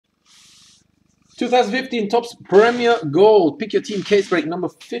2015 Topps Premier Gold. Pick your team case break number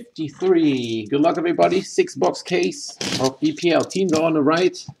 53. Good luck, everybody. 6-box case of EPL. Teams are on the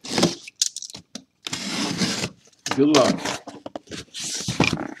right. Good luck.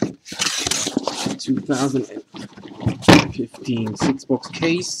 2015 6-box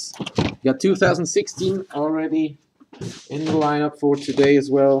case. Got 2016 already in the lineup for today as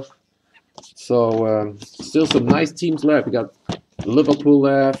well. So still some nice teams left. We got Liverpool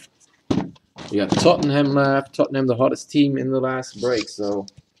left. We got Tottenham left. Tottenham, the hottest team in the last break. So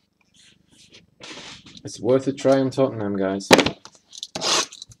it's worth a try on Tottenham, guys.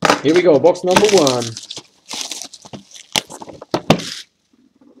 Here we go. Box number 1.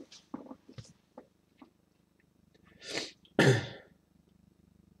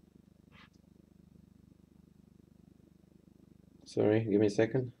 Sorry, give me a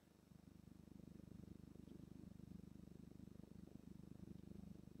second.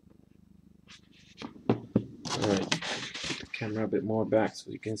 Alright, put the camera a bit more back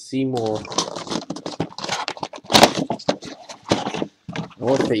so you can see more.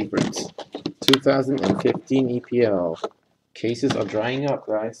 Our favorites. 2015 EPL. Cases are drying up,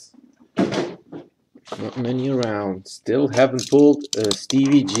 guys. Not many around. Still haven't pulled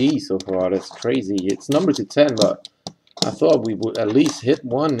Stevie G so far. That's crazy. It's numbered to 10, but I thought we would at least hit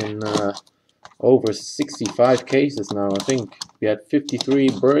one in over 65 cases now. I think we had 53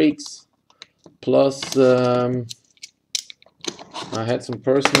 breaks, plus I had some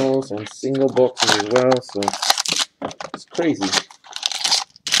personals and single boxes as well, so it's crazy.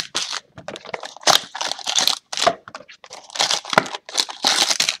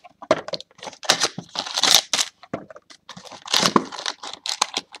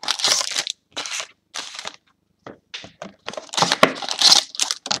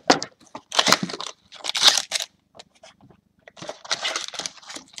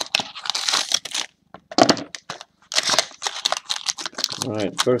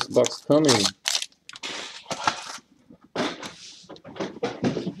 Alright, first box coming.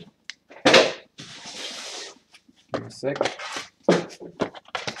 Give me a sec.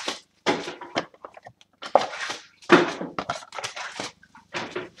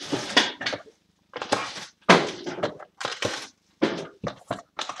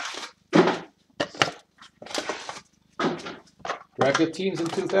 Grab your teams in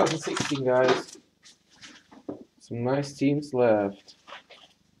 2016, guys. Some nice teams left.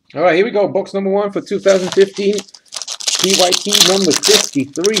 Alright, here we go. Box number 1 for 2015. PYT number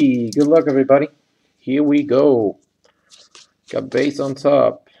 53. Good luck, everybody. Here we go. Got base on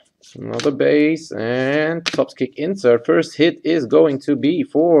top. Another base. And Topps kick insert. First hit is going to be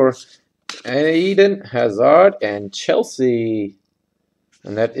for Eden Hazard and Chelsea.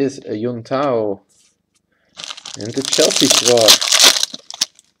 And that is a Yuntao. And the Chelsea squad.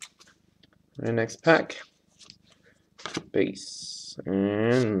 And next pack. Base.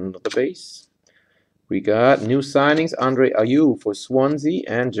 And the base. We got new signings. Andre Ayew for Swansea,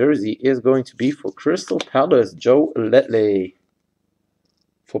 and jersey is going to be for Crystal Palace. Joe Ledley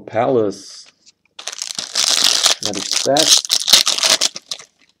for Palace. That is that.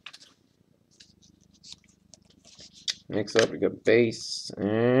 Next up, we got base.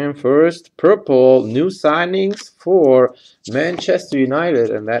 And first, purple. New signings for Manchester United,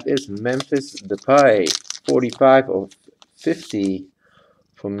 and that is Memphis Depay. 45 of 50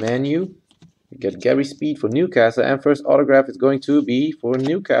 for Man U. We get Gary Speed for Newcastle, and first autograph is going to be for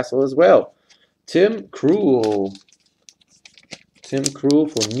Newcastle as well. Tim Krul. Tim Krul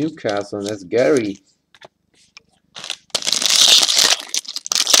for Newcastle, and that's Gary.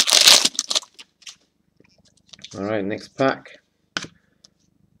 Alright, next pack.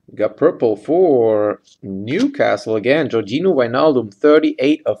 We got purple for Newcastle again. Georginio Wijnaldum,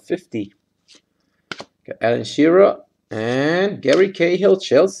 38 of 50. Got Alan Shearer and Gary Cahill,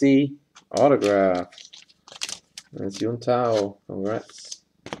 Chelsea. Autograph. That's Yuntao. Congrats.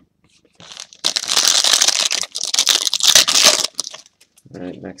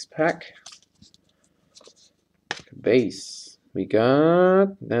 Alright, next pack. Base. We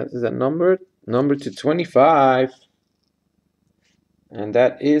got, is that numbered? Number to 25. And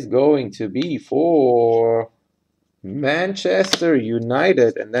that is going to be for Manchester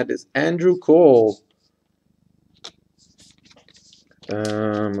United. And that is Andrew Cole.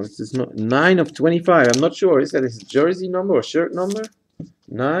 This is not 9 of 25. I'm not sure. Is that his jersey number or shirt number?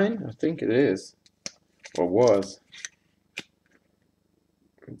 9? I think it is. Or was.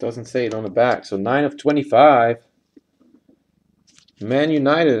 It doesn't say it on the back. So 9 of 25. Man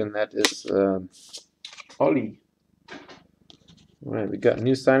United, and that is Ollie. Alright, we got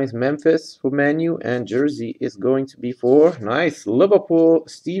new signings. Memphis for Man U, and jersey is going to be for, nice, Liverpool,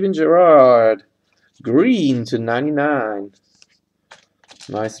 Steven Gerrard. Green to 99.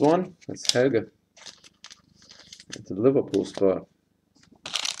 Nice one. That's Helga. It's a Liverpool spot.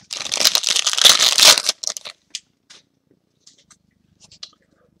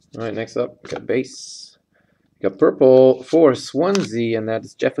 Alright, next up, we got base. We got purple for Swansea, and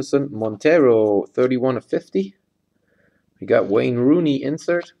that's Jefferson Montero, 31 of 50. We got Wayne Rooney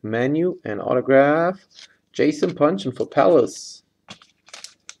insert, Manu, and autograph. Jason Punchin for Palace.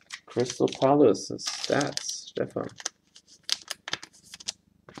 Crystal Palace and stats, Stefan.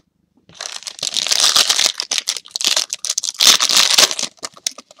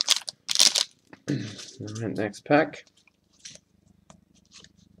 Alright, next pack.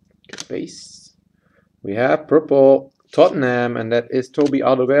 Base. We have purple Tottenham, and that is Toby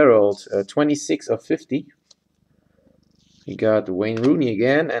Alderweireld, 26 of 50. We got Wayne Rooney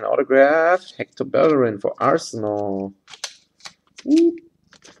again, and autograph Hector Bellerin for Arsenal. Woo.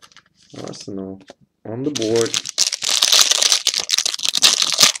 Arsenal on the board.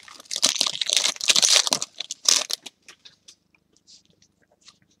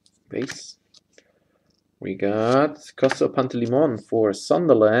 Base. We got Costa Pantelimon for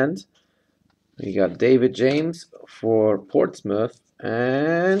Sunderland. We got David James for Portsmouth.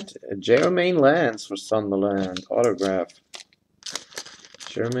 And Jermaine Lance for Sunderland. Autograph.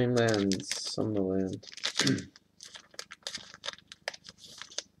 Jermaine Lance, Sunderland.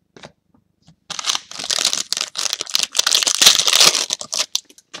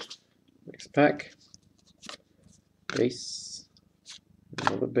 Next pack. Base.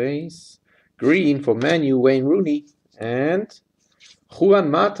 Another base. Green for Manu, Wayne Rooney. And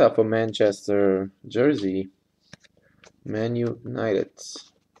Juan Mata for Manchester, jersey. Man United.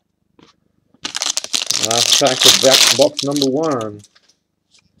 Last pack of box number 1.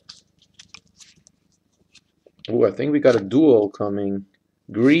 Oh, I think we got a duel coming.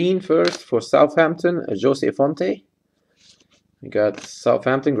 Green first for Southampton, Jose Fonte. We got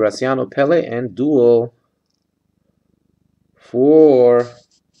Southampton, Graziano Pelle, and duel for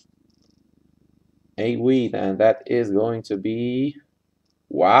a weed, and that is going to be,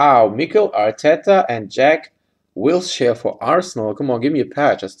 wow, Mikel Arteta and Jack Wilshere for Arsenal. Come on, give me a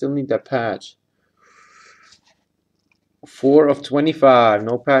patch. I still need that patch. 4 of 25.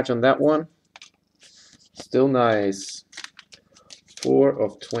 No patch on that one. Still nice. 4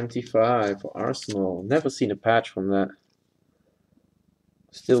 of 25 for Arsenal. Never seen a patch from that.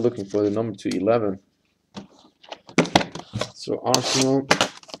 Still looking for the number 211. So Arsenal,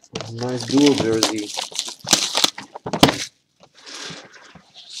 nice dual jersey.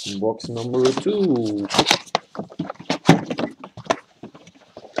 Box number 2.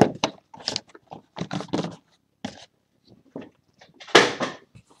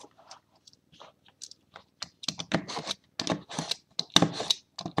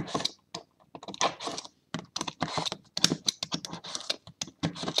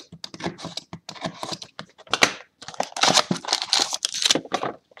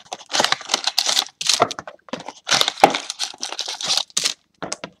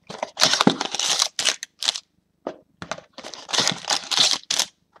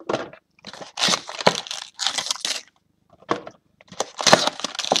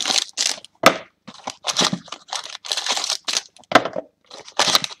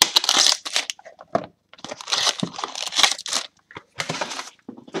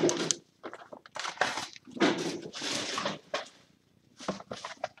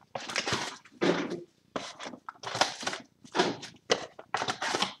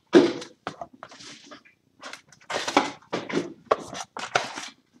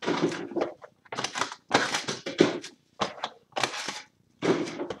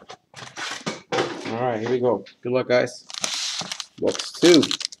 Alright, here we go. Good luck, guys. Box 2.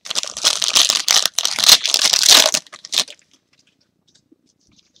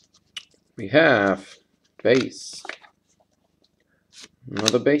 We have base.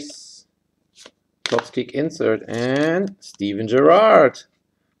 Another base. Top kick insert. And Steven Gerrard.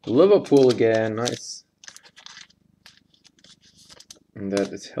 Liverpool again. Nice. And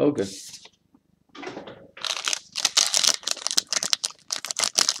that is Helga.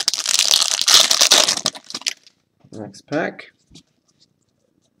 Next pack.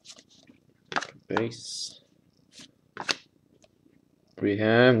 Base. We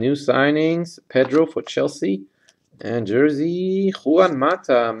have new signings. Pedro for Chelsea. And jersey. Juan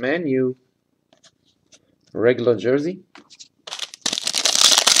Mata. Man U. Regular jersey.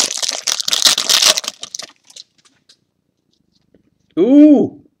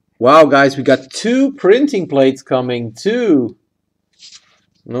 Ooh! Wow, guys, we got 2 printing plates coming. 2.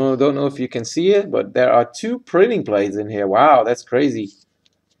 No, don't know if you can see it, but there are 2 printing plates in here. Wow, that's crazy.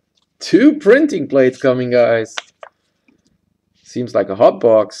 2 printing plates coming, guys. Seems like a hot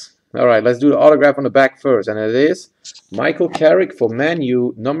box. All right, let's do the autograph on the back first. And it is Michael Carrick for Man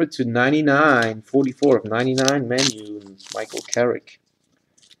U, number 299, 44 of 99, Man U, Michael Carrick.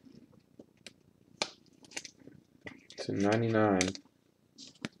 299.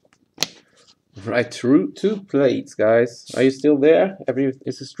 Right, through 2 plates, guys. Are you still there?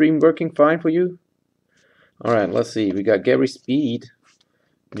 Is the stream working fine for you? All right, let's see. We got Gary Speed,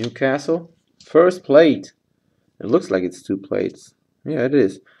 Newcastle. First plate. It looks like it's 2 plates. Yeah, it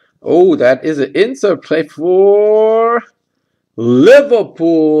is. Oh, that is an insert plate for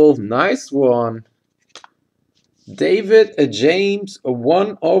Liverpool. Nice one. David James, a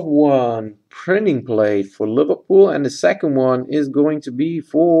 1 of 1 printing plate for Liverpool. And the second one is going to be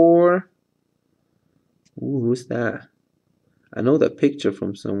for... Ooh, who's that? I know that picture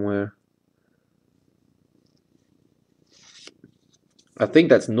from somewhere. I think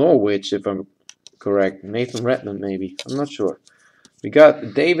that's Norwich, if I'm correct. Nathan Redmond, maybe. I'm not sure. We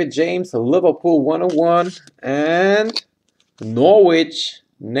got David James, a Liverpool 101, and Norwich,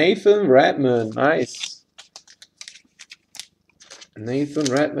 Nathan Redmond. Nice.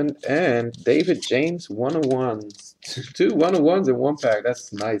 Nathan Redmond and David James 101s. 2 101s in 1 pack.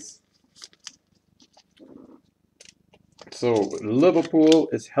 That's nice. So Liverpool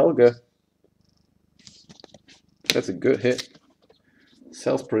is Helga. That's a good hit.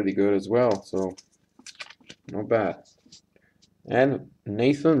 Sells pretty good as well, so not bad. And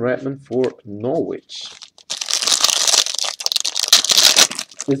Nathan Redmond for Norwich.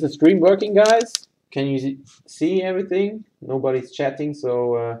 Is the stream working, guys? Can you see everything? Nobody's chatting,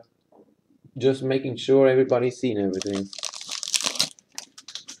 so just making sure everybody's seeing everything.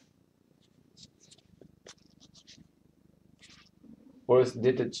 Or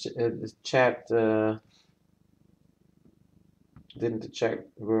did the chat didn't the chat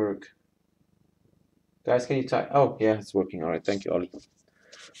work? Guys, can you type? Oh, yeah, it's working. All right, thank you, Ollie.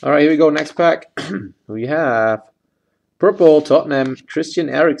 All right, here we go. Next pack. We have purple Tottenham Christian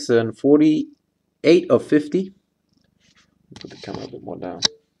Eriksen, 48 of 50. Put the camera a bit more down.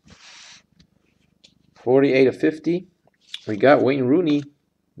 48 of 50. We got Wayne Rooney,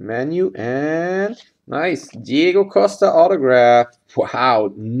 Man U, and nice Diego Costa autograph.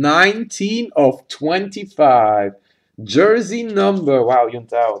 Wow, 19 of 25. Jersey number. Wow,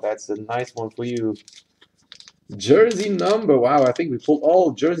 Yuntao, that's a nice one for you. Jersey number. Wow, I think we pulled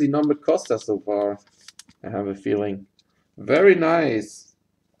all jersey numbered Costa so far. I have a feeling. Very nice.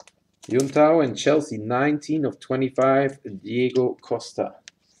 Yuntao and Chelsea, 19 of 25. Diego Costa.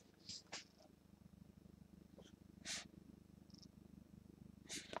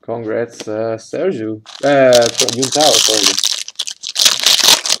 Congrats, Sergio. Yuntao, sorry.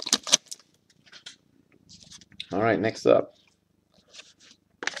 All right, next up.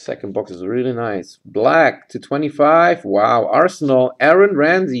 Second box is really nice. Black to 25. Wow, Arsenal. Aaron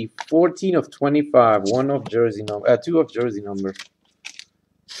Ramsey, 14 of 25. 1 of jersey number. 2 of jersey number.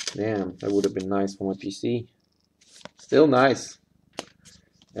 Damn, that would have been nice for my PC. Still nice.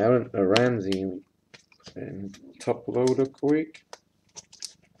 Aaron Ramsey. And top loader quick.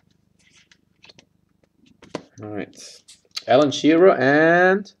 All right. Alan Shearer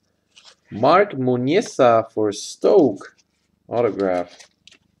and Mark Muniesa for Stoke. Autograph.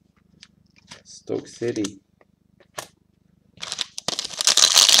 Stoke City.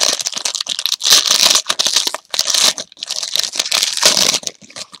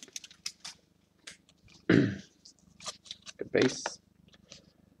 Good base.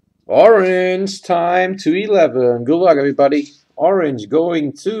 Orange time to 11. Good luck, everybody. Orange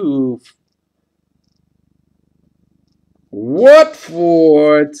going to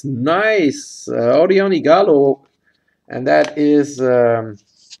Watford. Nice. Odion Igalo. And that is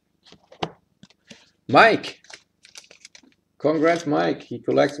Mike. Congrats, Mike. He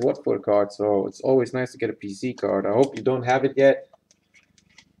collects Watford cards, so it's always nice to get a PC card. I hope you don't have it yet.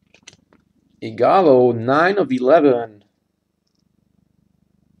 Igalo, 9 of 11.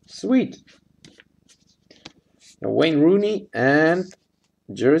 Sweet. Now Wayne Rooney and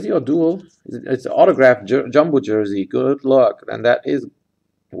jersey or dual? It's an autographed jumbo jersey. Good luck. And that is,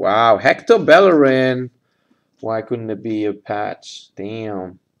 wow, Hector Bellerin. Why couldn't it be a patch?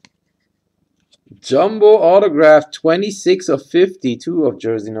 Damn. Jumbo autograph, 26 of 50. 2 of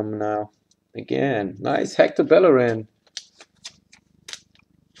jersey number now. Again, nice Hector Bellerin.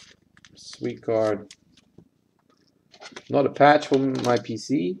 Sweet card. Not a patch for my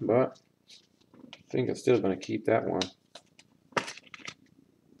PC, but I think I'm still going to keep that one.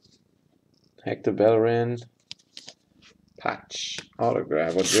 Hector Bellerin. Patch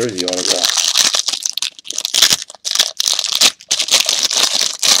autograph or jersey autograph.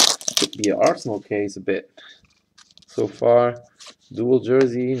 the Arsenal case a bit so far. Dual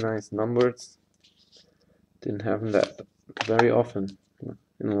jersey, nice numbered. Didn't have them that very often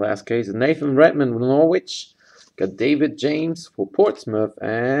in the last case. Nathan Redmond with Norwich. Got David James for Portsmouth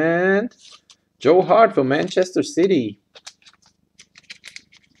and Joe Hart for Manchester City.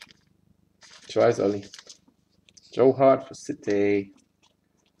 Tries Ollie. Joe Hart for City.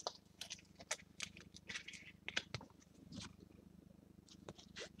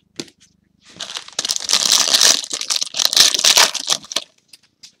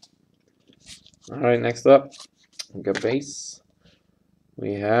 Alright, next up, we got base.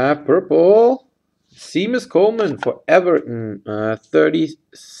 We have purple. Seamus Coleman for Everton.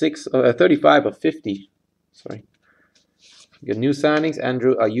 35 of 50. Sorry. We got new signings.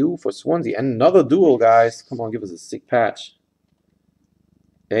 Andrew Ayew for Swansea. And another duel, guys. Come on, give us a sick patch.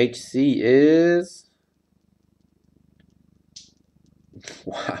 HC is...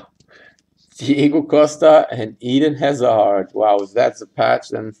 Wow. Diego Costa and Eden Hazard. Wow, if that's a patch,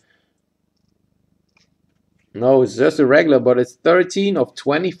 then... No, it's just a regular, but it's 13 of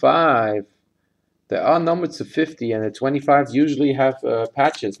 25. They are numbered to 50, and the 25s usually have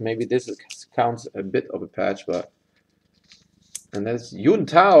patches. Maybe this counts a bit of a patch, but... And that's Yun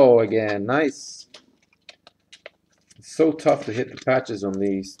Tao again. Nice. It's so tough to hit the patches on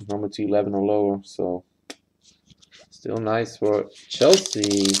these, number 211 or lower, so... Still nice for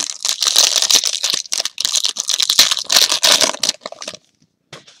Chelsea.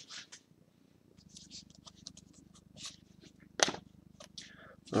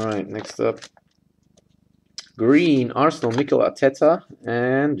 Alright, next up. Green, Arsenal, Mikel Arteta.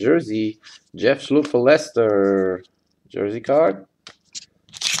 And jersey, Jeff Schlupp for Leicester. Jersey card.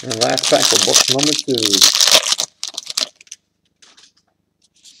 And last pack for box number 2.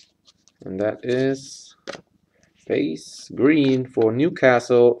 And that is base green for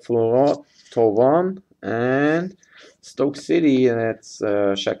Newcastle, Florent Thauvin. And Stoke City, and that's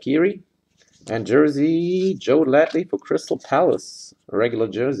Shaqiri. And jersey, Joe Ladley for Crystal Palace. A regular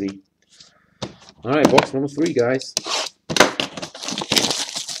jersey. Alright, box number 3, guys.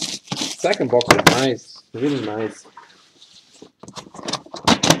 Second box is nice. Really nice.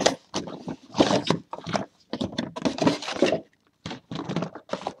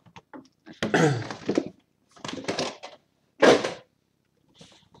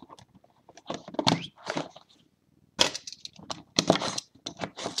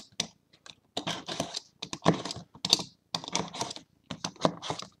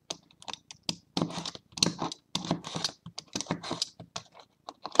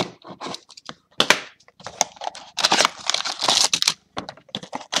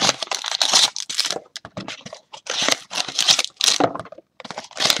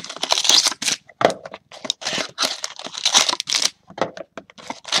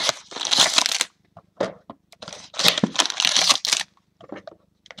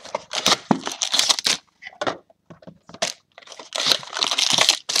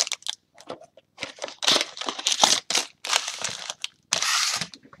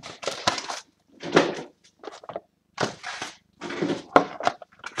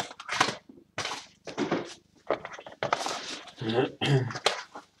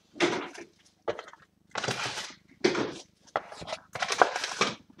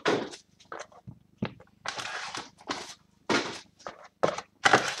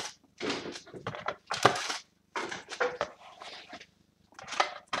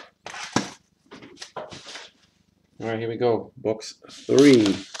 Alright, here we go. Box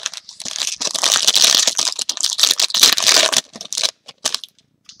 3.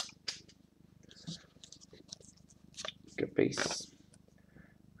 Good base.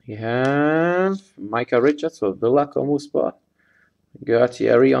 We have Micah Richards for Villa Como spot. We got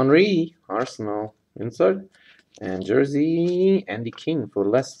Thierry Henry, Arsenal insert. And jersey, Andy King for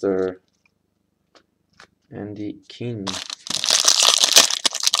Leicester. Andy King.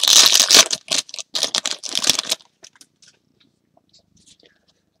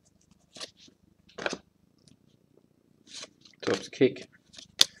 Tops kick.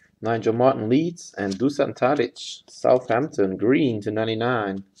 Nigel Martin Leeds and Dusan Tadic Southampton green to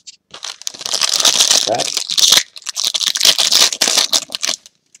 99. That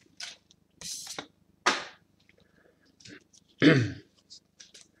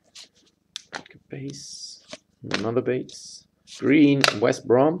base. Another base. Green West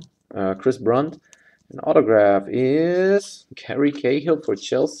Brom. Chris Brunt. An autograph is Gary Cahill for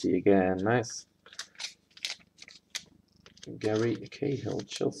Chelsea again. Nice. Gary Cahill,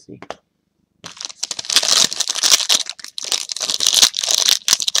 Chelsea.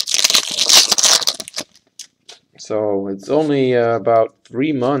 So it's only about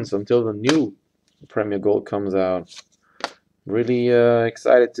 3 months until the new Premier Gold comes out. Really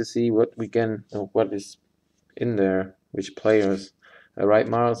excited to see what we can, what is in there, which players. Right,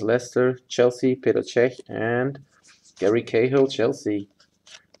 Miles, Leicester, Chelsea, Peter Cech, and Gary Cahill, Chelsea,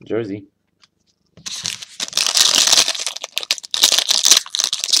 jersey.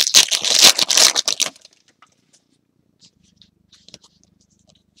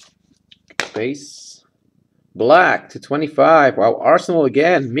 Base. Black to 25. Wow, Arsenal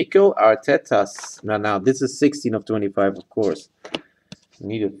again. Mikel Arteta's. Now this is 16 of 25, of course.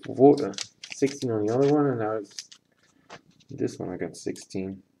 Needed 16 on the other one, and now it's this one. I got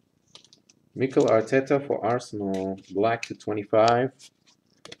 16. Mikel Arteta for Arsenal. Black to 25.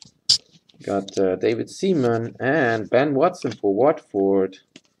 Got David Seaman and Ben Watson for Watford.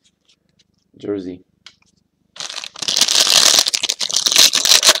 Jersey.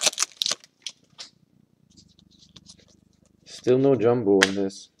 Still no jumbo in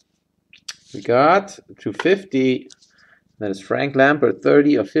this. We got 250. That is Frank Lampard,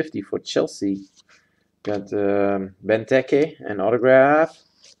 30 of 50 for Chelsea. Got Benteke, an autograph.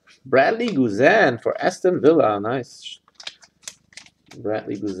 Bradley Guzan for Aston Villa. Nice.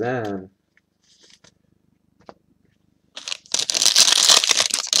 Bradley Guzan.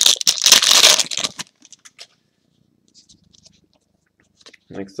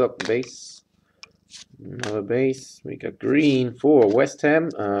 Next up, base. Another base. We got green for West Ham.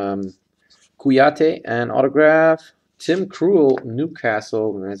 Kouyaté, an autograph. Tim Krul,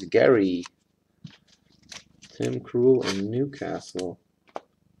 Newcastle. And that's Gary. Tim Krul and Newcastle.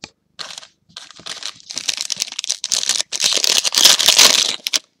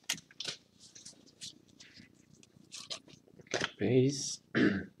 Base.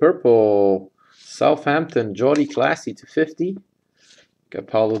 Purple. Southampton, Jordi Classy to 50. Got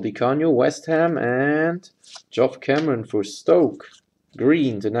Paulo Di Canio, West Ham, and Geoff Cameron for Stoke.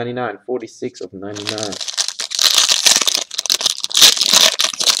 Green to 99, 46 of 99.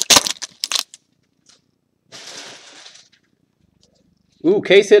 Ooh,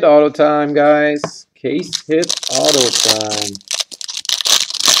 case hit auto time, guys. Case hit auto time.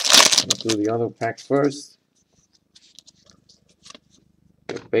 Let's do the other pack first.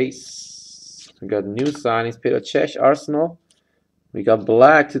 Got base. We got new signings. Peter Cech, Arsenal. We got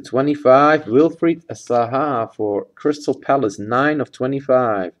black to 25. Wilfried Zaha for Crystal Palace. 9 of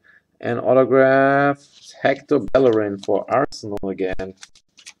 25. And autograph Hector Bellerin for Arsenal again.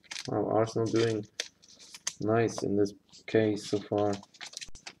 Wow, Arsenal doing nice in this case so far.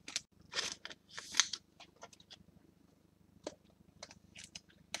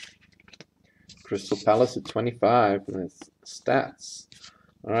 Crystal Palace at 25 and its stats.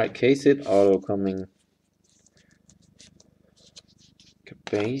 Alright, case hit auto coming.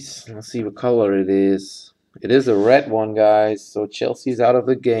 Base. Let's see what color it is. It is a red one, guys. So Chelsea's out of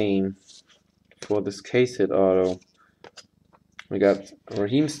the game for this case hit auto. We got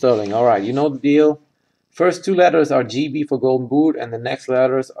Raheem Sterling. Alright, you know the deal. First two letters are GB for Golden Boot, and the next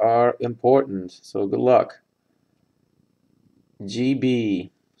letters are important. So good luck. GB.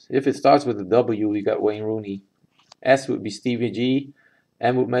 If it starts with a W, we got Wayne Rooney. S would be Stevie G.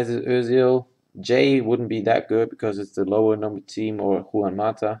 M would be Mesut Özil. J wouldn't be that good because it's the lower number team, or Juan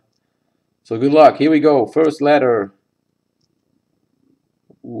Mata. So good luck. Here we go. First letter.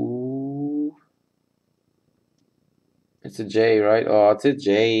 Ooh. It's a J, right? Oh, it's a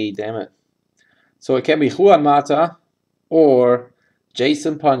J. Damn it. So it can be Juan Mata or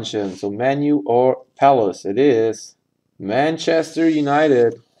Jason Puncheon. So Manu or Palace. It is Manchester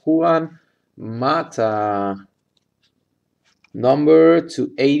United. Juan Mata. Number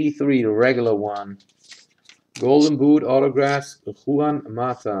to 83, the regular one. Golden Boot autographs, Juan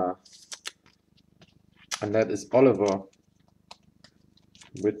Mata. And that is Oliver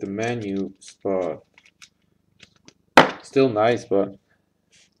with the menu spot. Still nice, but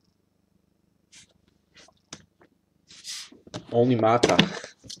only Mata.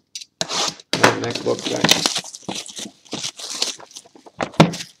 Next box, guys.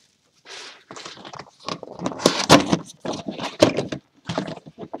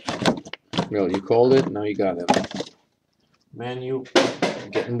 Well, you called it, now you got it. Menu,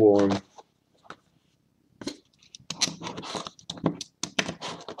 getting warm.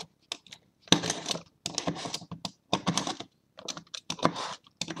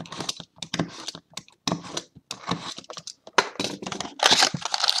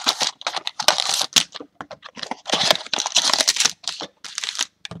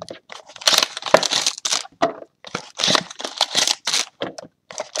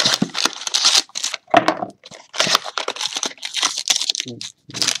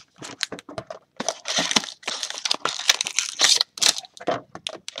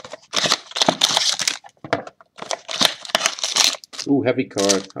 Ooh, heavy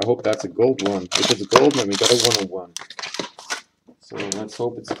card. I hope that's a gold one. If it's gold, then we got a 101. So let's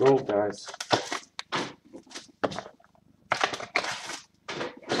hope it's gold, guys.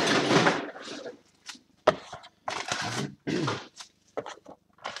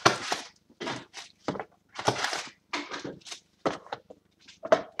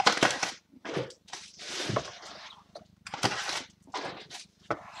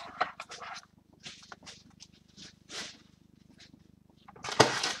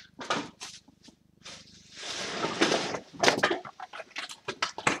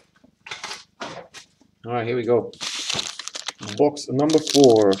 All right, here we go. Box number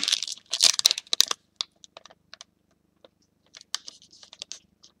 4.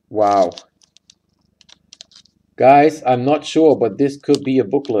 Wow. Guys, I'm not sure, but this could be a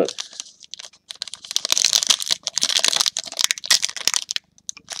booklet.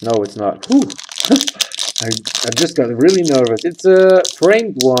 No, it's not. Whew. I just got really nervous. It's a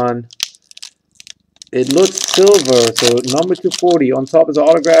framed one. It looks silver, so number 240. On top is an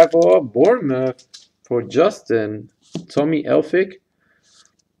autograph of Bournemouth for Justin, Tommy Elphick.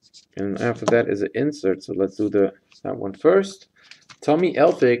 And after that is an insert, so let's do that one first. Tommy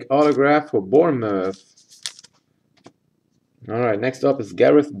Elphick, autograph for Bournemouth. Alright, next up is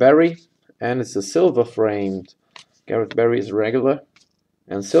Gareth Barry, and it's a silver framed. Gareth Barry is regular.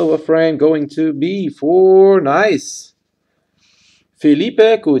 And silver frame going to be for, nice, Felipe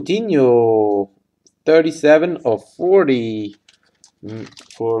Coutinho. 37 of 40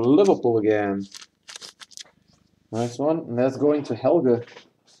 for Liverpool again. Nice one. And that's going to Helga.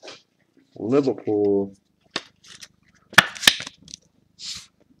 Liverpool.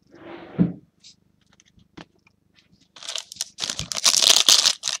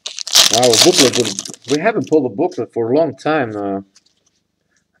 Wow, a booklet. We haven't pulled a booklet for a long time now.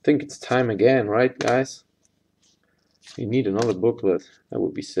 I think it's time again, right, guys? We need another booklet. That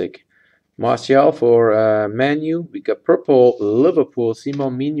would be sick. Martial for Man U. We got purple Liverpool,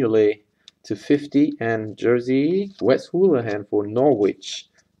 Simon Mignolet to 50, and jersey Wes Hoolahan for Norwich,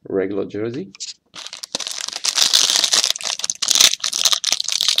 regular jersey.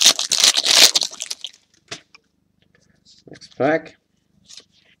 Next pack.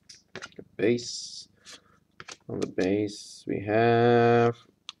 The base. On the base we have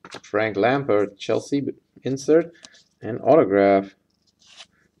Frank Lampard, Chelsea insert, and autograph.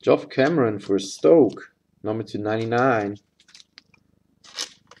 Geoff Cameron for Stoke, number 299.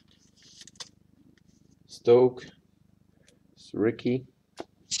 Stoke, it's Ricky.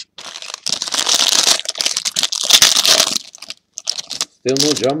 Still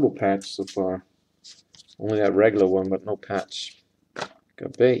no jumbo patch so far. Only that regular one, but no patch.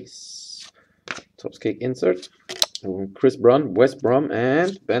 Got base. Topps Cake insert. Chris Brun, West Brom,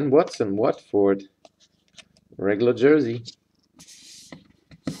 and Ben Watson, Watford. Regular jersey.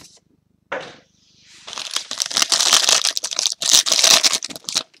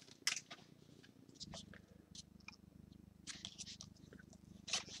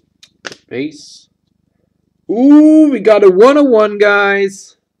 Base. Ooh, we got a 101,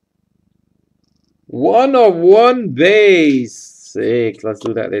 guys. 101 base. Sick. Let's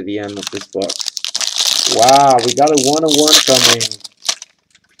do that at the end of this box. Wow, we got a 101 coming.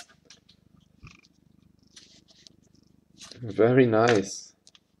 Very nice.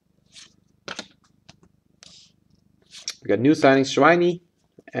 We got new signings, Schweini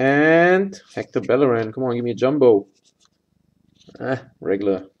and Hector Bellerin. Come on, give me a jumbo.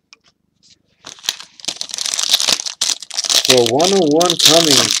 Regular. So 101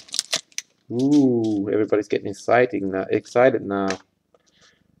 coming. Ooh, everybody's getting excited now.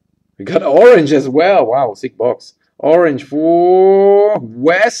 We got orange as well. Wow, sick box. Orange for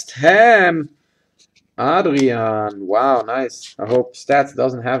West Ham. Adrian. Wow, nice. I hope Stats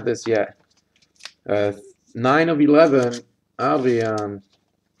doesn't have this yet. 9 of 11. Adrian.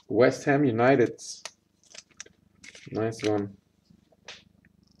 West Ham United. Nice one.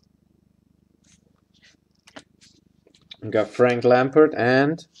 We got Frank Lampard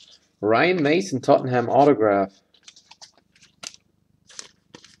and Ryan Mason Tottenham autograph.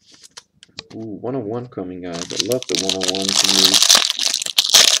 Ooh, 101 coming, guys. I love the 101 to me.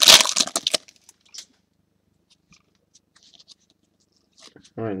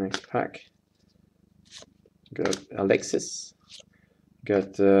 Alright, next pack. Got Alexis.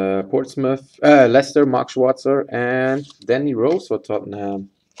 Got Portsmouth, Leicester, Mark Schwarzer, and Danny Rose for Tottenham.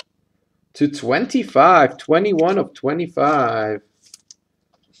 To 25, 21 of 25.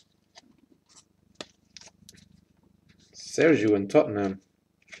 Sergio and Tottenham.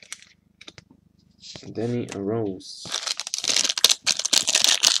 Danny Rose.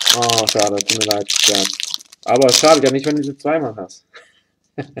 Oh, schade, tut mir leid. Aber es schadet ja nicht, wenn du sie zweimal hast.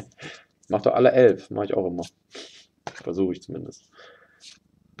 Mach doch alle 11. Mach ich auch immer. Versuche ich zumindest.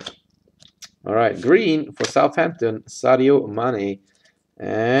 Alright, green for Southampton, Sadio Mane.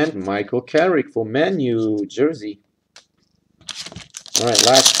 And Michael Carrick for Man U, Jersey. Alright,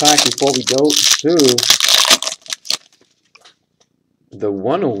 last pack before we go to the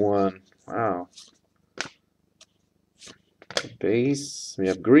 101. Wow. Base. We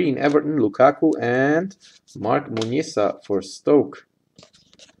have green, Everton, Lukaku, and Mark Muniesa for Stoke.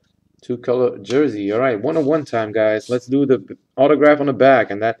 Two-color jersey. Alright, 101 time, guys. Let's do the autograph on the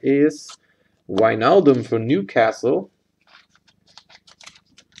back, and that is Wijnaldum for Newcastle.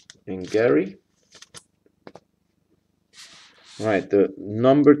 And Gary. Alright, the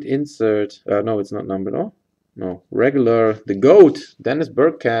numbered insert. No, it's not numbered. Oh, no. Regular. The GOAT, Dennis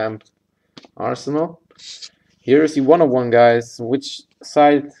Bergkamp, Arsenal. Here's the 101, guys. Which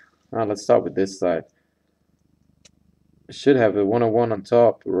side? Let's start with this side. It should have a 101 on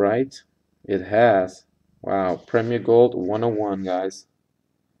top, right? It has. Wow, Premier Gold 101, guys.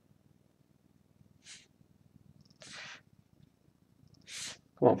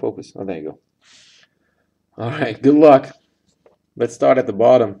 Come on, focus. Oh, there you go. Alright, good luck. Let's start at the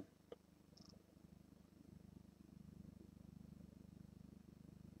bottom.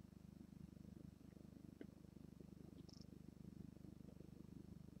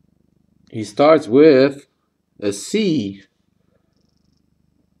 He starts with a C.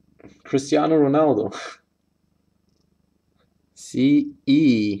 Cristiano Ronaldo.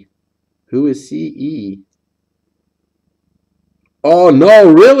 C-E. Who is C-E? Oh,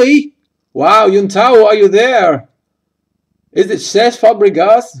 no, really? Wow, Yuntao, are you there? Is it Cesc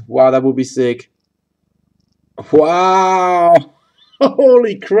Fabregas? Wow, that would be sick. Wow.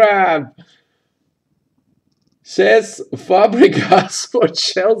 Holy crap. Cesc Fabregas for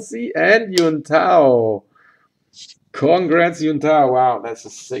Chelsea and Yuntao. Congrats, Yuntao. Wow, that's a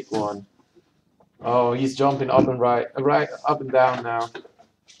sick one. Oh, he's jumping up and right up and down now.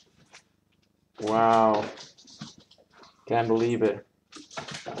 Wow. Can't believe it.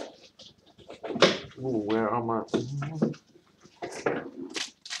 Ooh, where are my...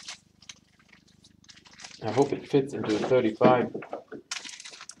 I hope it fits into a 35.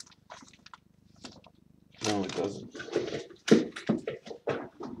 No, it doesn't.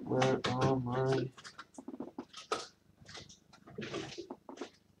 Where are my...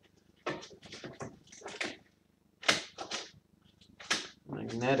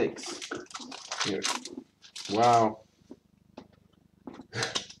 magnetics? Here. Wow.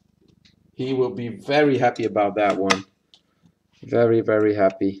 He will be very happy about that one. Very, very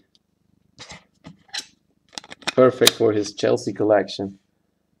happy. Perfect for his Chelsea collection.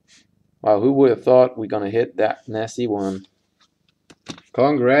 Wow, who would have thought we're gonna hit that nasty one?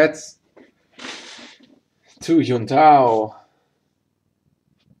 Congrats to Yuntao.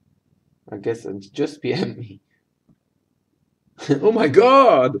 I guess it's just PM me. Oh my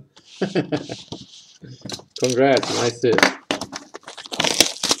god! Congrats, nice hit.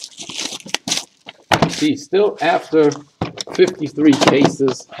 See, still after 53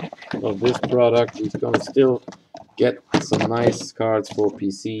 cases of this product, he's gonna still get some nice cards for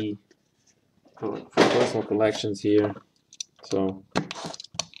PC, for personal collections here. So,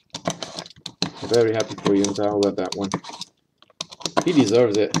 very happy for Yuntao about that one. He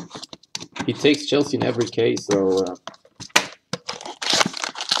deserves it. He takes Chelsea in every case, so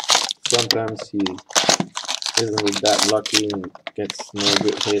sometimes he isn't that lucky and gets no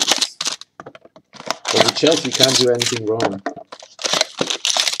good hits. But with Chelsea, you can't do anything wrong.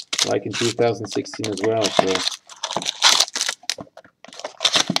 Like in 2016 as well, so.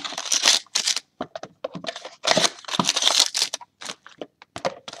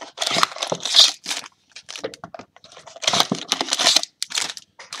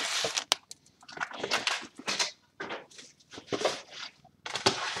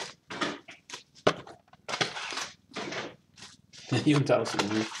 Yuntao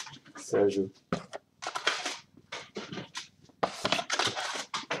Sérgio.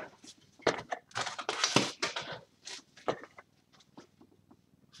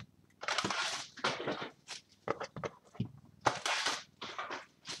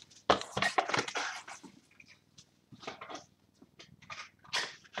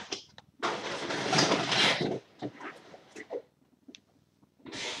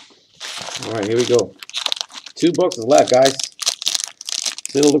 Alright, here we go. 2 boxes left, guys.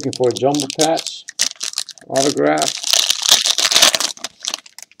 Still looking for a jumbo patch, autograph.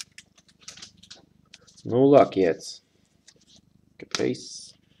 No luck yet. Good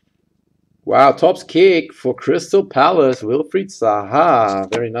face. Wow, Topps kick for Crystal Palace, Wilfried Zaha.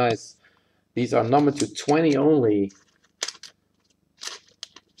 Very nice. These are numbered to 20 only.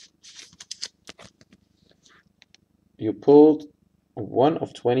 You pulled 1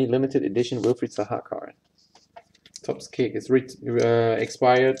 of 20 limited edition Wilfried Zaha card. Topps kick is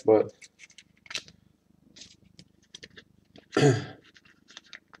expired, but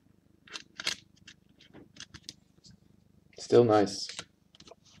still nice.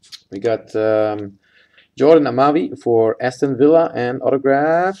 We got Jordan Amavi for Aston Villa and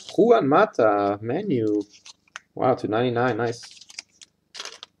autograph Juan Mata, Manu. Wow, to 99, nice.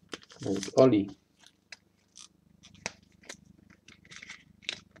 It's Oli.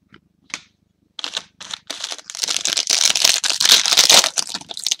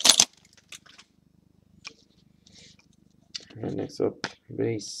 And next up,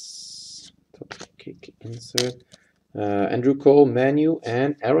 base, top kick insert. Andrew Cole, Manu,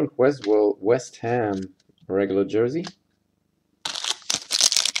 and Aaron Queswell, West Ham, regular jersey.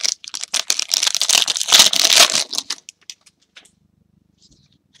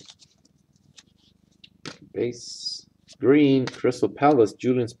 Base, green, Crystal Palace,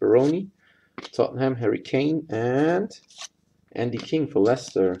 Julian Speroni, Tottenham, Harry Kane, and Andy King for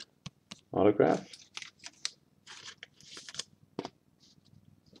Leicester, autograph.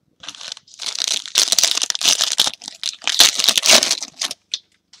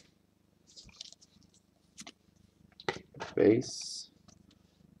 Base,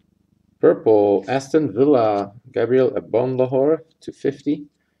 purple, Aston Villa, Gabriel Agbonlahor to 50,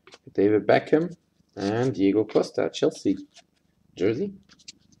 David Beckham, and Diego Costa, Chelsea, jersey.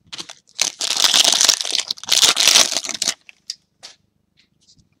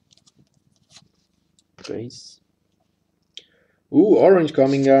 Base. Ooh, orange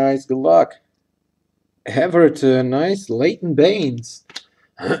coming, guys. Good luck. Everton, nice. Leighton Baines.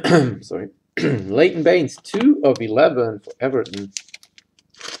 Sorry. Leighton Baines, 2 of 11 for Everton.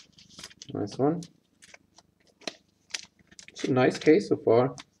 Nice one. It's a nice case so far.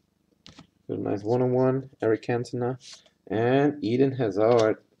 Got a nice one-on-one. Eric Cantona. And Eden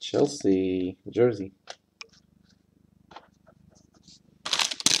Hazard, Chelsea, jersey.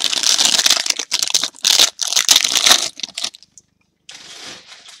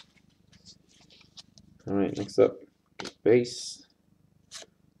 All right, next up, base.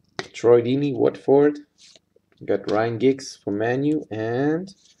 Troy Deeney, Watford. Got Ryan Giggs for Manu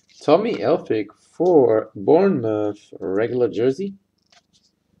and Tommy Elphick for Bournemouth, regular jersey.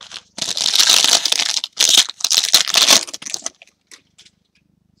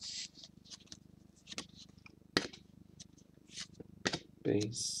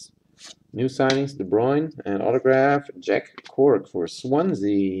 Base. New signings, De Bruyne, and autograph, Jack Cork for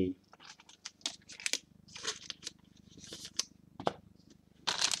Swansea.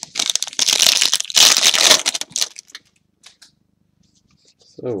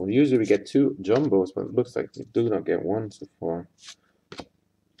 So usually we get 2 jumbos, but it looks like we do not get 1 so far.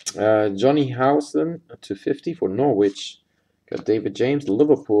 Johnny Howson to 50 for Norwich. Got David James,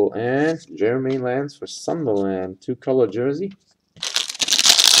 Liverpool, and Jermaine Lance for Sunderland. 2-color jersey.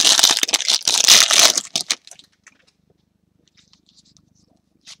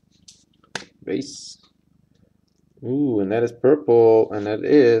 Base. Ooh, and that is purple, and that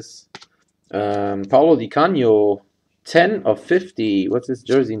is Paulo Di Canio, 10 of 50. What's his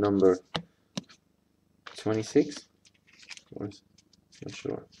jersey number? 26? Not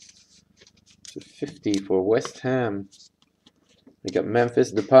sure. So 50 for West Ham. We got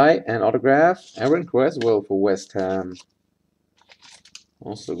Memphis Depay and autograph, Aaron Creswell for West Ham.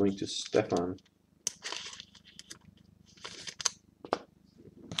 Also going to Stefan.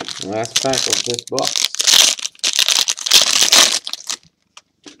 Last pack of this box.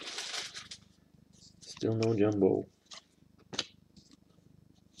 Still no jumbo.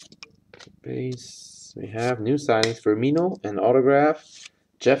 Base. We have new signings, Firmino and autograph,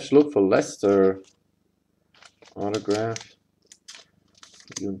 Jeff Schlupp for Leicester. Autograph,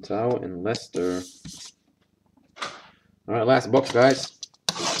 Yuntao and Leicester. Alright, last box, guys.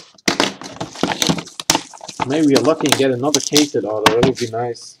 Maybe we are lucky and get another case at auto. That would be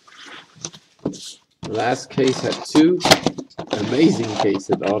nice. Last case had 2 amazing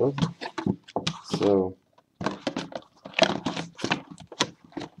cases at auto. So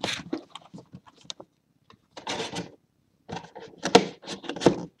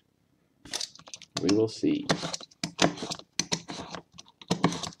we will see.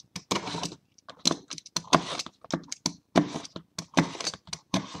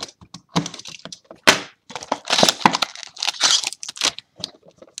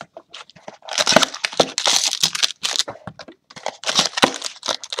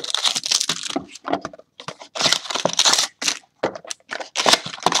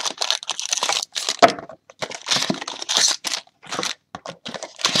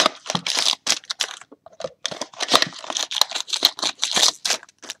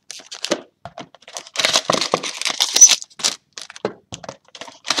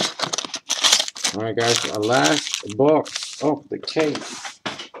 Alright guys, our last box of the case.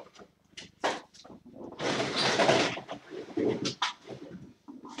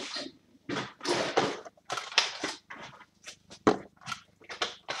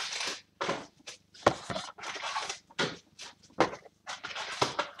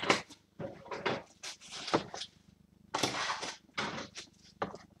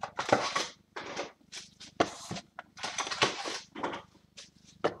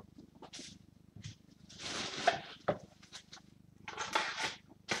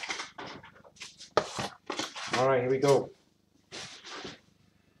 Alright, here we go.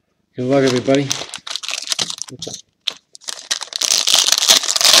 Good luck, everybody.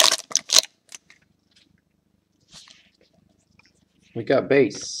 We got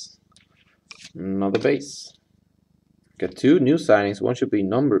base. Another base. Got two new signings. One should be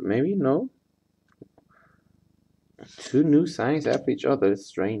numbered, maybe? No? Two new signings after each other. It's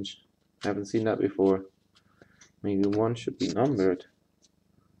strange. Haven't seen that before. Maybe one should be numbered.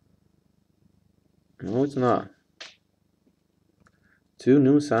 No, it's not. Two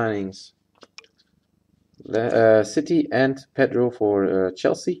new signings. City and Pedro for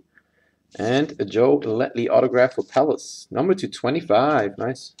Chelsea. And a Joe Letley autograph for Palace. Number 225.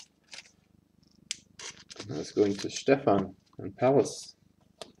 Nice. That's going to Stefan and Palace.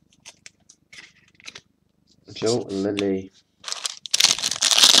 Joe Letley.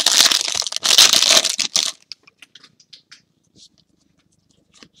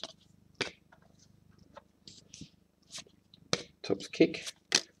 Top's kick.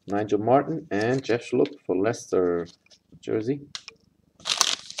 Nigel Martin and Jeff Schlupp for Leicester jersey.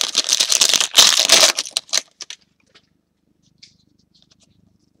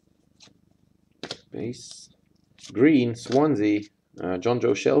 Base. Green, Swansea, John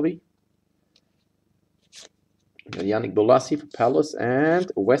Joe Shelby. Yannick Bolasie for Palace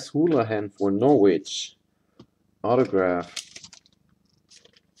and Wes Hoolahan for Norwich. Autograph.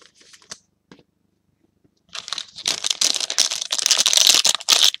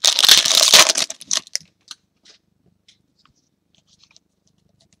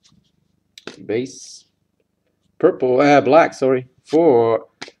 Base. Purple, black, sorry, for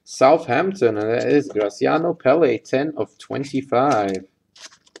Southampton, and that is Graziano Pelle, 10 of 25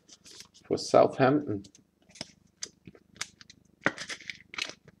 for Southampton.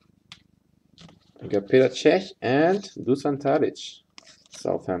 We got Peter Cech and Dusan Tadic,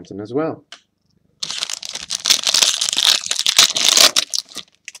 Southampton as well.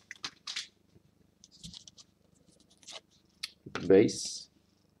 Base.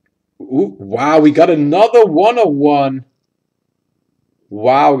 Ooh, wow, we got another 101.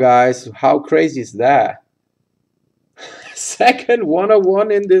 Wow, guys, how crazy is that? Second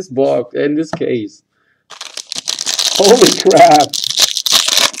 101 in this box, in this case. Holy crap.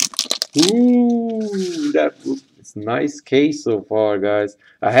 Ooh, it's a nice case so far, guys.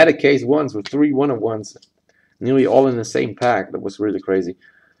 I had a case once with 3 101s, nearly all in the same pack. That was really crazy.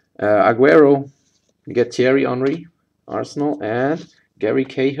 Aguero, you get Thierry Henry, Arsenal, and Gary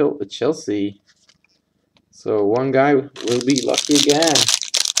Cahill at Chelsea. So one guy will be lucky again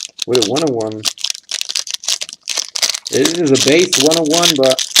with a 101. This is a base 101,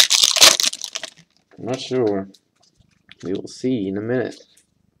 but I'm not sure. We will see in a minute.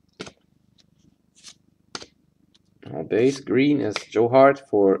 Our base green is Joe Hart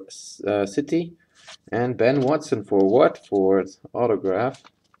for City and Ben Watson for Watford autograph.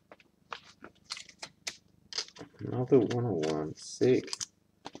 Another 101. Sick.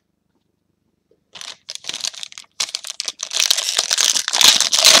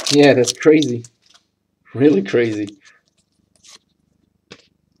 Yeah, that's crazy. Really crazy.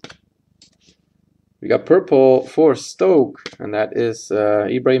 We got purple for Stoke, and that is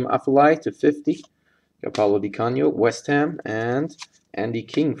Ibrahim Afellay to 50. We got Paulo Di Canio, West Ham, and Andy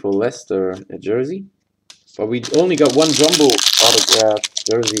King for Leicester, a jersey. But we only got one jumbo autograph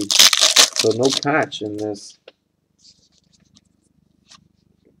jersey, so no patch in this.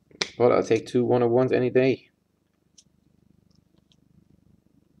 But I'll take 2 101s any day.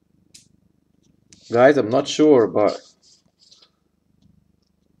 Guys, I'm not sure, but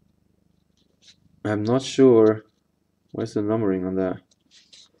I'm not sure. Where's the numbering on that?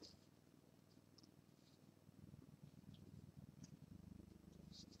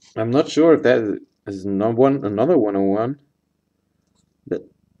 I'm not sure if that is another 101.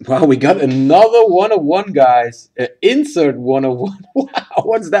 Wow, we got another 101, guys. Insert 101. Wow,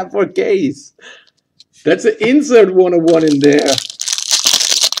 what's that for a case? That's an insert 101 in there.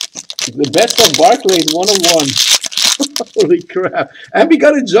 The best of Barclays 101. Holy crap. And we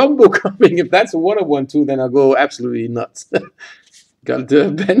got a jumbo coming. If that's a 101 too, then I'll go absolutely nuts. Got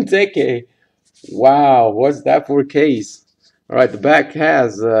the Benteke. Wow, what's that for a case? All right, the back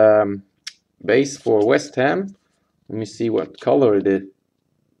has base for West Ham. Let me see what color it is.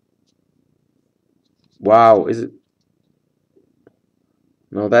 Wow, is it?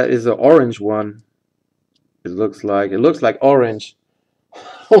 No, that is an orange one. It looks like orange.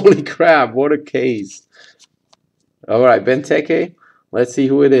 Holy crap, what a case. All right, Benteke. Let's see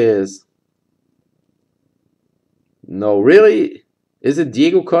who it is. No, really? Is it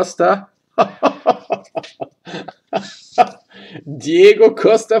Diego Costa? Diego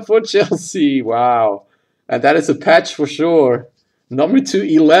Costa for Chelsea. Wow. And that is a patch for sure. Number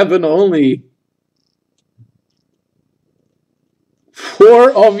 211 only.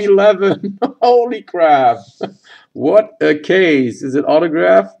 4 of 11. Holy crap. What a case. Is it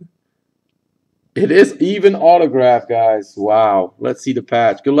autographed? It is even autographed, guys. Wow. Let's see the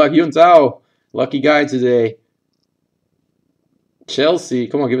patch. Good luck, Yun Tao. Lucky guy today. Chelsea.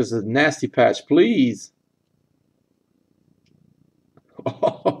 Come on, give us a nasty patch, please.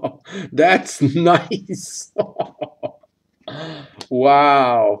 Oh, that's nice.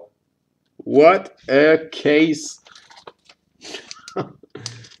 Wow. What a case.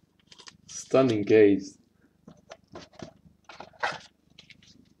 Stunning case.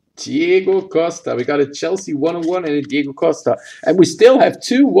 Diego Costa. We got a Chelsea 101 and a Diego Costa. And we still have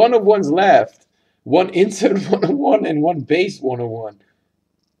 2 101s left. One insert 101 and one base 101.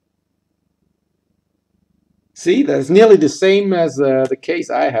 See, that's nearly the same as the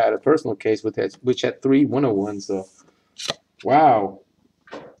case I had, a personal case which had 3 101s. So, wow.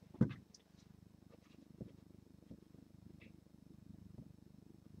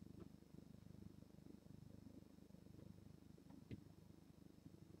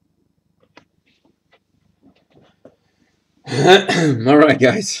 All right,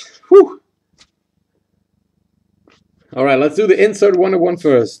 guys. Whew. All right, let's do the insert 101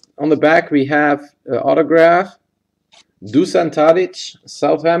 first. On the back, we have autograph. Dusan Tadic,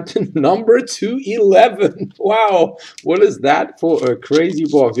 Southampton, number 211. Wow, what is that for a crazy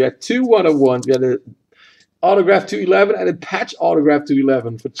box? We had 2 101s. We had an autograph 211 and a patch autograph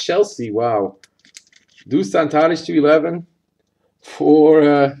 211 for Chelsea. Wow. Dusan Tadic 211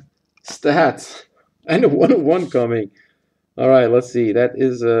 for stats. And a 101 coming. All right, let's see. That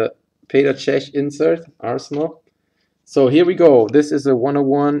is a Peter Cech insert, Arsenal. So here we go. This is a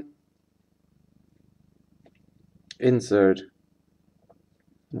 101 insert.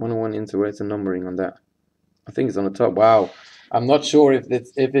 101 insert. Where's the numbering on that? I think it's on the top. Wow. I'm not sure if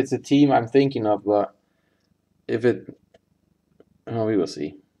it's a team I'm thinking of, but if it, oh, we will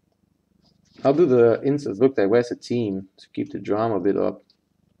see. How do the inserts look like? Where's the team to keep the drama a bit up?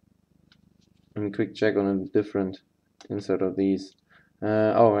 Let me quick check on a different insert of these.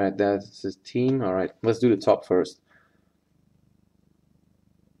 All right, that's his team. All right, let's do the top first.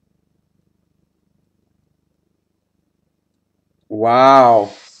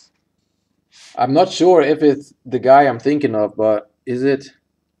 Wow. I'm not sure if it's the guy I'm thinking of, but is it?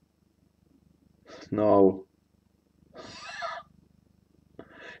 No.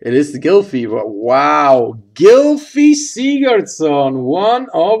 It is Gylfi. Wow. Gylfi Sigurdsson, 1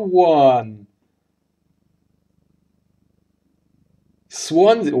 of 1.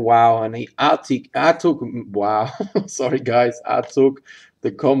 Swansea. Wow. And I took, wow. Sorry, guys. I took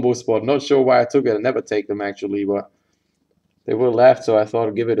the combo spot. Not sure why I took it. I never take them, actually, but they were left, so I thought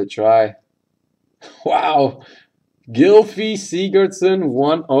I'd give it a try. Wow. Gylfi Sigurdsson,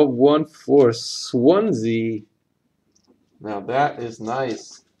 1 of 1 for Swansea. Now that is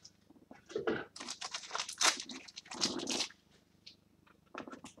nice.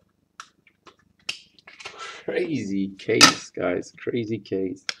 Crazy case, guys. Crazy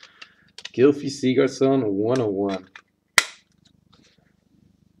case. Gylfi Sigurdsson, 1 of 1.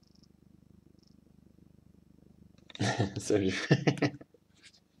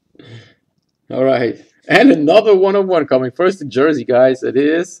 All right. And another 1 of 1 coming. First the jersey, guys. It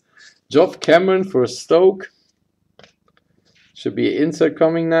is Geoff Cameron for Stoke. Should be an insert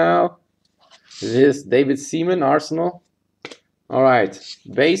coming now. It is David Seaman, Arsenal. All right.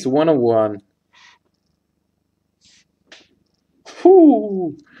 Base 1 of 1.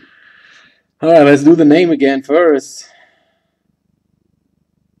 Whew. All right, let's do the name again first.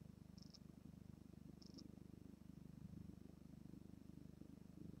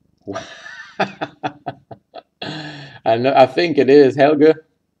 I think it is Helge.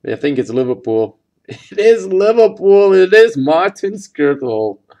 I think it's Liverpool. It is Liverpool. It is Martin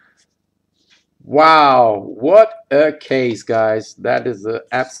Skirtle. Wow, what a case, guys. That is an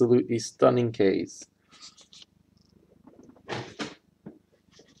absolutely stunning case.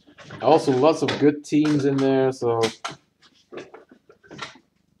 Also, lots of good teams in there, so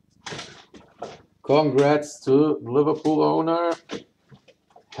Congrats to Liverpool owner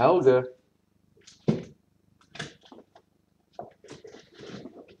Helge.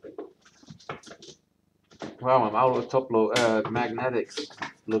 Wow, I'm out of top load magnetics.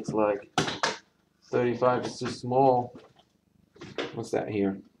 Looks like 35 is too small. What's that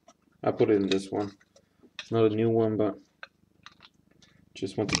here? I put it in this one. It's not a new one, but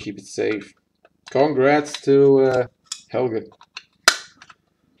just want to keep it safe. Congrats to Helge.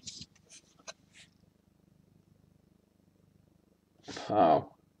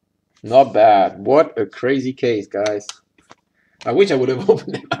 Wow, not bad. What a crazy case, guys. I wish I would have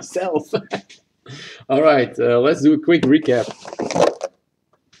opened it myself. All right, let's do a quick recap.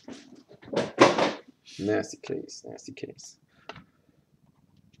 Nasty case, nasty case.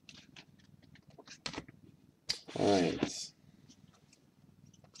 All right.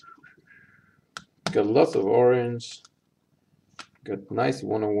 Got lots of orange. Got nice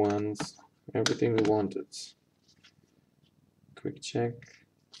 101s. Everything we wanted. Quick check.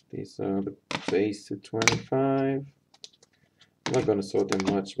 These are the base to 25. I'm not gonna sort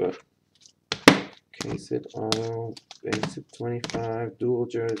them much, but case it auto, base to 25, dual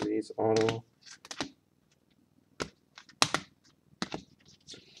jerseys, auto.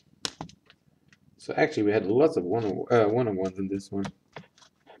 So actually we had lots of one-on-ones in this one.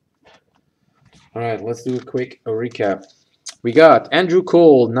 All right, let's do a quick recap. We got Andrew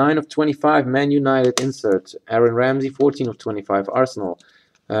Cole, 9 of 25, Man United insert. Aaron Ramsey, 14 of 25, Arsenal.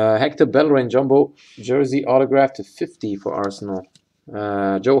 Hector Bellerin, jumbo jersey autograph to 50 for Arsenal.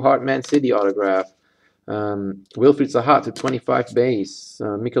 Joe Hart, Man City autograph. Wilfried Zaha to 25 base.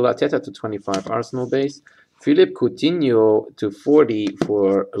 Mikel Arteta to 25 Arsenal base. Philippe Coutinho to 40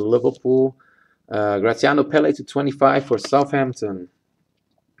 for Liverpool. Graziano Pelle to 25 for Southampton.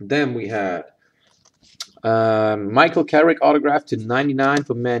 Then we had Michael Carrick autograph to 99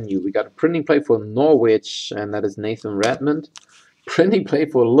 for Man U. We got a printing plate for Norwich, and that is Nathan Redmond. Printing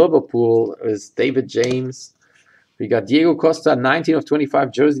plate for Liverpool is David James. We got Diego Costa, 19 of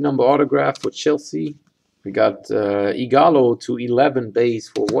 25 jersey number autograph for Chelsea. We got Igalo to 11 base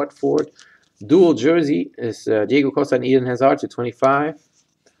for Watford. Dual jersey is Diego Costa and Eden Hazard to 25.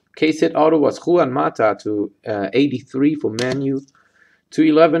 Case hit auto was Juan Mata to 83 for Man U.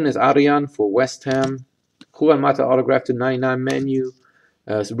 211 is Arian for West Ham. Juan Mata autograph to 99 Man U.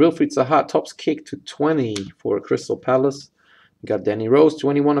 Wilfried Zaha tops kick to 20 for Crystal Palace. We got Danny Rose,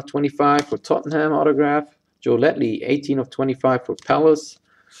 21 of 25 for Tottenham autograph. Joe Ledley, 18 of 25 for Palace.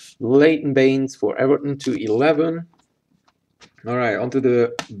 Leighton Baines for Everton to 11. All right, onto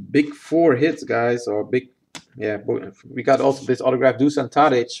the big 4 hits, guys. Or big, yeah. We got also this autograph, Dusan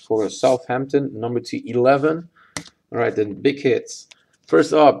Tadic for Southampton, number to 11. All right, then big hits.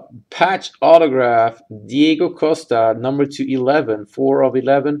 First up, patch autograph, Diego Costa, number to 11, 4 of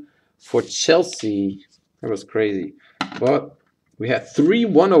 11 for Chelsea. That was crazy. But we had 3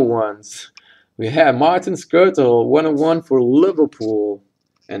 101s. We had Martin Skrtel, 101 for Liverpool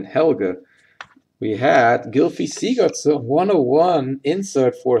and Helge. We had Gylfi Sigurdsson, 101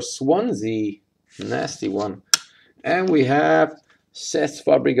 insert for Swansea. Nasty one. And we have Cesc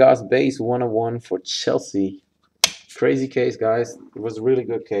Fabregas base 101 for Chelsea. Crazy case, guys. It was a really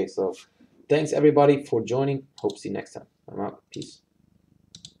good case. So thanks everybody for joining. Hope to see you next time. I'm out. Peace.